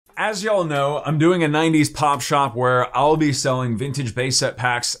As y'all know, I'm doing a 90s pop shop where I'll be selling vintage base set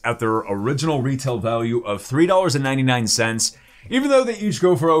packs at their original retail value of $3.99, even though they each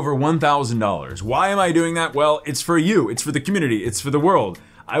go for over $1,000. Why am I doing that? Well, it's for you, it's for the community, it's for the world.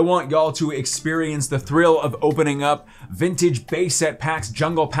 I want y'all to experience the thrill of opening up vintage base set packs,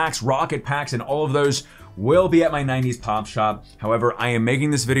 jungle packs, rocket packs, and all of those will be at my 90s pop shop. However, I am making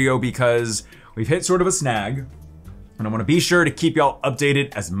this video because we've hit sort of a snag, and I want to be sure to keep y'all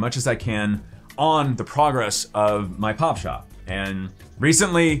updated as much as I can on the progress of my pop shop. And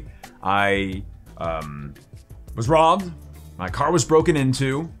recently, I was robbed, my car was broken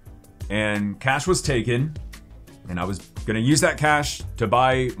into, and cash was taken, and I was gonna use that cash to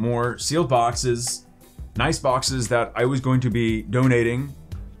buy more sealed boxes, nice boxes that I was going to be donating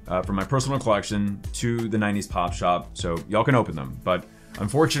from my personal collection to the 90s pop shop so y'all can open them. But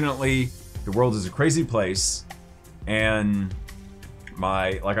unfortunately, the world is a crazy place, and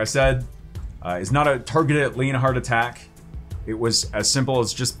like I said, it's not a targeted Leonhart attack. It was as simple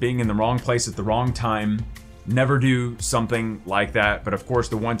as just being in the wrong place at the wrong time. Never do something like that, but of course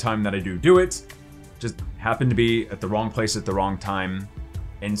the one time that I do it, just happened to be at the wrong place at the wrong time.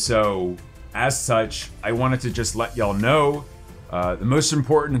 And so, as such, I wanted to just let y'all know the most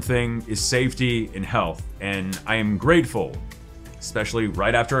important thing is safety and health. And I am grateful, especially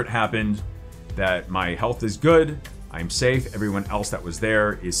right after it happened, that my health is good, I'm safe, everyone else that was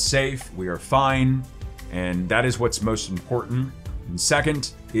there is safe, we are fine, and that is what's most important. And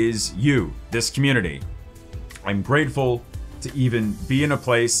second is you, this community. I'm grateful to even be in a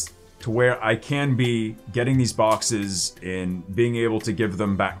place to where I can be getting these boxes and being able to give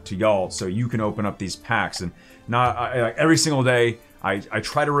them back to y'all so you can open up these packs. And every single day, I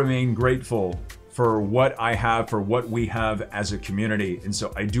try to remain grateful for what I have, for what we have as a community. And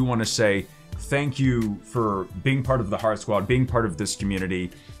so I do want to say thank you for being part of the Heart Squad, being part of this community.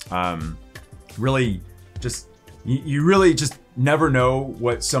 Really, you really just never know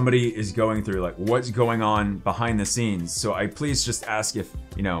what somebody is going through, like what's going on behind the scenes. So I please just ask if,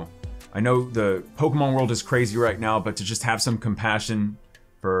 I know the Pokemon world is crazy right now, but to just have some compassion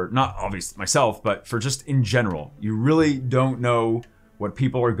for, not obviously myself, but for just in general. You really don't know what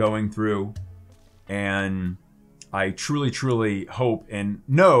people are going through, and I truly, truly hope and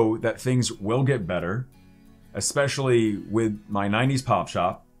know that things will get better, especially with my 90s pop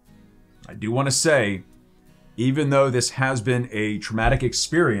shop. I do want to say, even though this has been a traumatic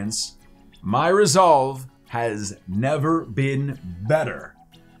experience, my resolve has never been better.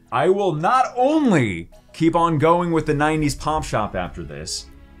 I will not only keep on going with the 90s pop shop after this,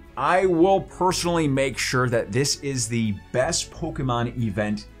 I will personally make sure that this is the best Pokemon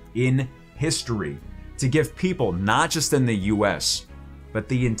event in history, to give people, not just in the US, but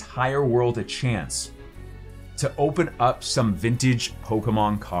the entire world a chance to open up some vintage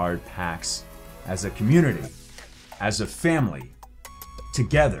Pokemon card packs as a community, as a family,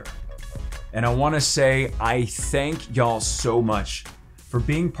 together. And I want to say I thank y'all so much for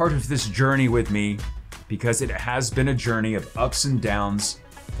being part of this journey with me, because it has been a journey of ups and downs,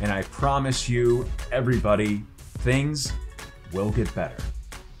 and I promise you, everybody, things will get better.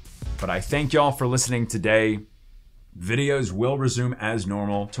 But I thank y'all for listening today. Videos will resume as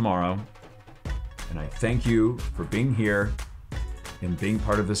normal tomorrow, and I thank you for being here and being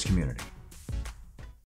part of this community.